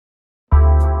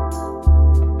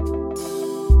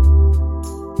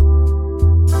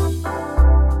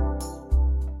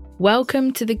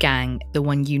Welcome to the gang, the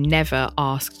one you never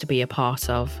asked to be a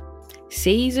part of.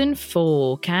 Season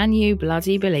 4, can you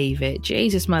bloody believe it?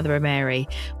 Jesus, Mother of Mary.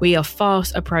 We are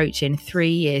fast approaching 3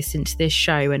 years since this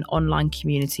show and online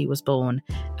community was born,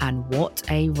 and what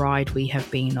a ride we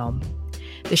have been on.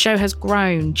 The show has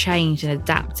grown, changed and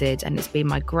adapted, and it's been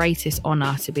my greatest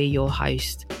honour to be your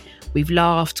host. We've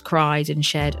laughed, cried and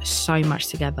shared so much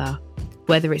together.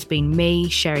 Whether it's been me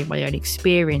sharing my own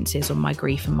experiences on my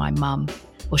grief and my mum,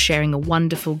 or sharing a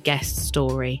wonderful guest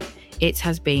story, it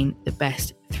has been the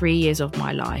best 3 years of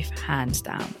my life, hands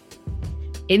down.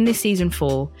 In this season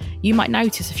 4, you might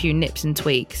notice a few nips and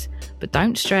tweaks, but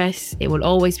don't stress, it will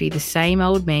always be the same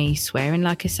old me swearing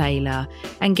like a sailor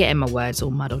and getting my words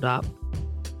all muddled up.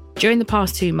 During the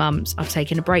past 2 months, I've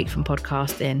taken a break from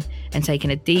podcasting and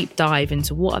taken a deep dive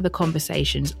into what are the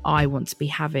conversations I want to be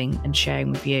having and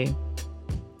sharing with you.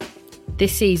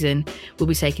 This season, we'll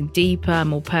be taking deeper,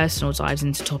 more personal dives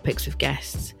into topics with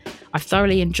guests. I've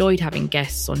thoroughly enjoyed having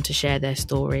guests on to share their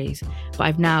stories, but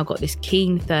I've now got this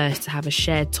keen thirst to have a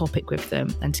shared topic with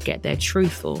them and to get their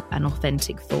truthful and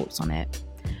authentic thoughts on it.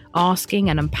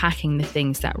 Asking and unpacking the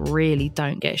things that really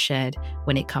don't get shared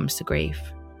when it comes to grief.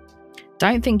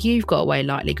 Don't think you've got away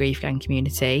lightly, Grief Gang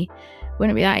community.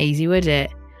 Wouldn't be that easy, would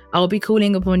it? I'll be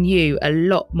calling upon you a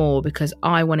lot more because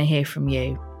I want to hear from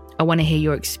you. I want to hear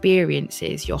your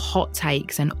experiences, your hot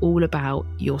takes, and all about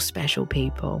your special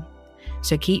people.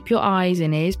 So keep your eyes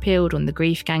and ears peeled on the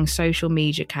Grief Gang social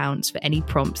media accounts for any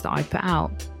prompts that I put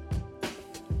out.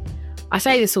 I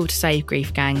say this all to say,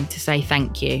 Grief Gang, to say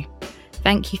thank you.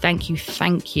 Thank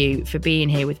you for being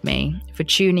here with me, for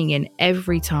tuning in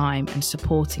every time and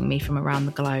supporting me from around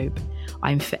the globe.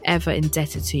 I'm forever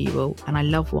indebted to you all, and I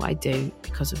love what I do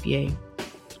because of you.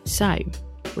 So,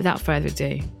 without further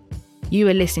ado, you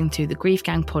are listening to the Grief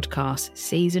Gang podcast,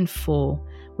 season 4,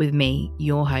 with me,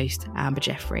 your host, Amber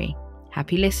Jeffrey.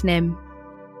 Happy listening.